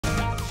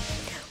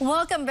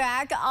Welcome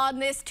back on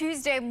this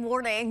Tuesday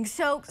morning.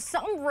 So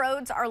some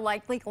roads are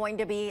likely going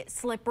to be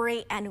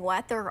slippery and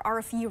wet. There are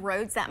a few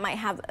roads that might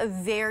have a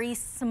very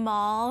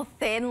small,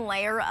 thin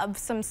layer of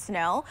some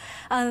snow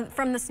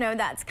from the snow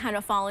that's kind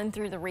of fallen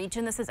through the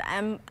region. This is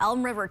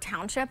Elm River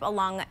Township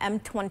along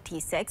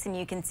M26, and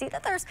you can see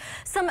that there's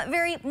some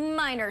very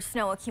minor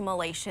snow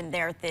accumulation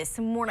there this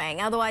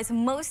morning. Otherwise,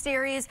 most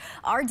areas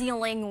are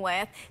dealing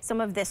with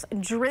some of this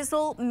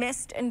drizzle,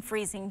 mist, and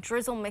freezing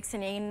drizzle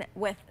mixing in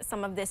with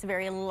some of this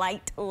very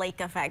light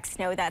lake effect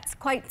snow that's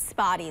quite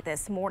spotty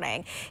this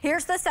morning.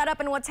 Here's the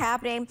setup and what's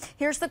happening.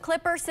 Here's the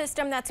Clipper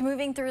system that's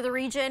moving through the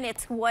region.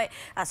 It's what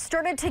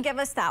started to give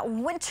us that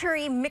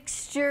wintry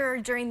mixture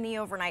during the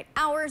overnight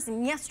hours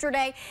and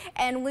yesterday,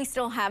 and we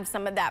still have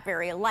some of that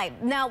very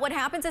light. Now what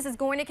happens is it's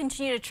going to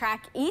continue to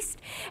track east,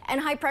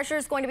 and high pressure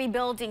is going to be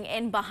building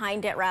in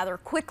behind it rather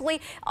quickly.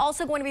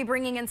 Also going to be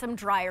bringing in some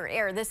drier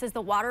air. This is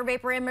the water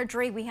vapor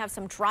imagery. We have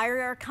some drier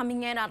air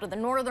coming in out of the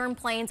northern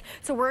plains,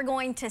 so we're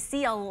going to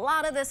see a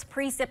lot of this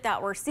precip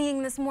that we're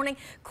seeing this morning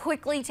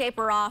quickly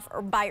taper off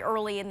by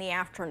early in the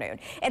afternoon.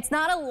 It's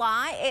not a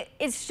lot.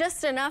 It's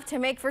just enough to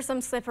make for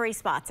some slippery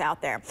spots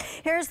out there.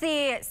 Here's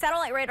the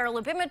satellite radar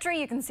loopimetry.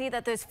 You can see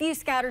that those few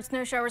scattered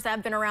snow showers that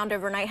have been around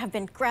overnight have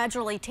been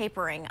gradually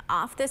tapering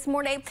off this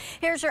morning.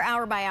 Here's your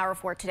hour by hour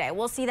for today.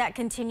 We'll see that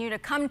continue to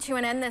come to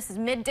an end. This is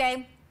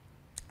midday.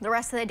 The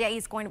rest of the day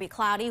is going to be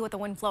cloudy with a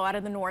wind flow out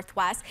of the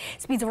northwest.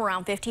 Speeds of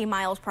around 15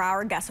 miles per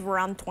hour, gusts of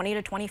around 20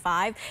 to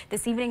 25.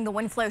 This evening, the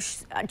wind flow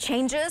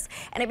changes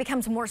and it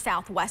becomes more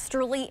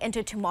southwesterly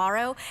into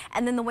tomorrow.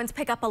 And then the winds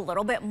pick up a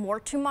little bit more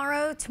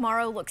tomorrow.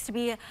 Tomorrow looks to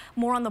be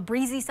more on the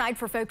breezy side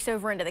for folks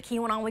over into the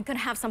Keweenaw. We could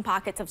have some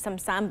pockets of some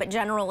sun, but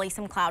generally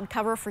some cloud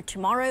cover for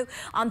tomorrow.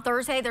 On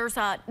Thursday, there's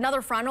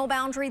another frontal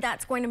boundary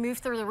that's going to move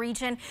through the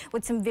region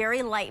with some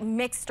very light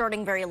mix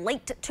starting very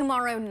late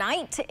tomorrow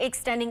night,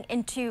 extending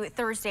into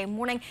Thursday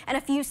morning, and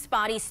a few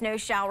spotty snow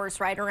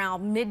showers right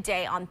around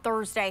midday on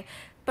Thursday.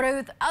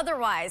 But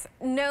otherwise,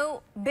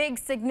 no big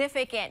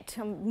significant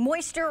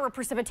moisture or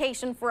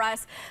precipitation for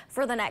us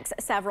for the next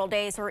several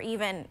days, or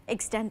even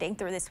extending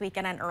through this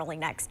weekend and early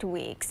next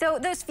week. So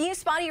those few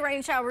spotty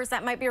rain showers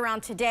that might be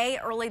around today,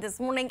 early this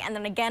morning, and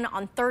then again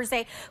on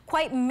Thursday,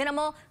 quite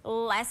minimal,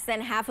 less than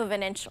half of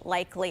an inch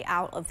likely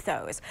out of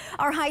those.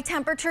 Our high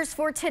temperatures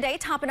for today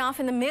topping off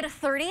in the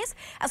mid-30s.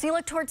 As we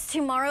look towards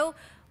tomorrow,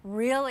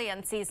 really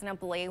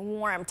unseasonably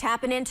warm,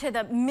 tapping into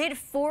the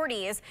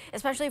mid-40s,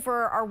 especially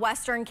for our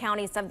western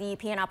counties of the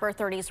UP, and upper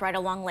 30s right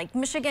along Lake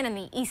Michigan and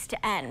the east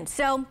end.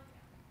 So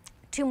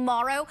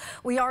tomorrow,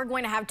 we are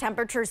going to have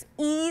temperatures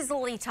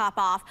easily top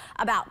off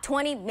about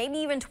 20, maybe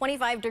even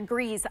 25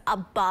 degrees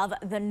above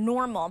the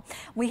normal.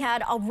 We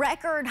had a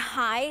record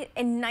high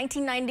in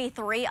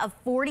 1993 of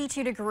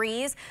 42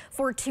 degrees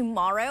for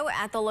tomorrow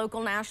at the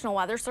local National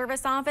Weather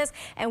Service office,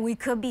 and we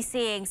could be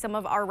seeing some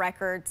of our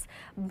records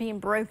being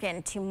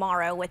broken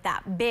tomorrow with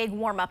that big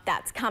warm up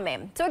that's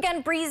coming. So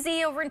again,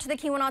 breezy over into the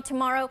Keweenaw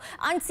tomorrow,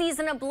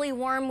 unseasonably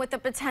warm with the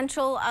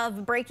potential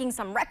of breaking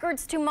some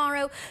records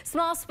tomorrow.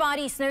 Small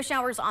spotty snow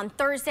showers on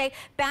Thursday,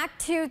 back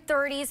to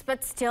 30s,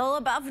 but still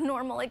above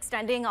normal,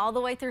 extending all the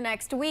way through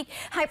next week.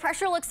 High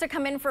pressure looks to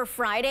come in for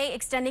Friday,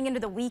 extending into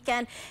the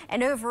weekend,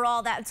 and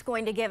overall that's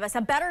going to give us a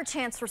better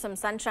chance for some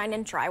sunshine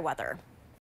and dry weather.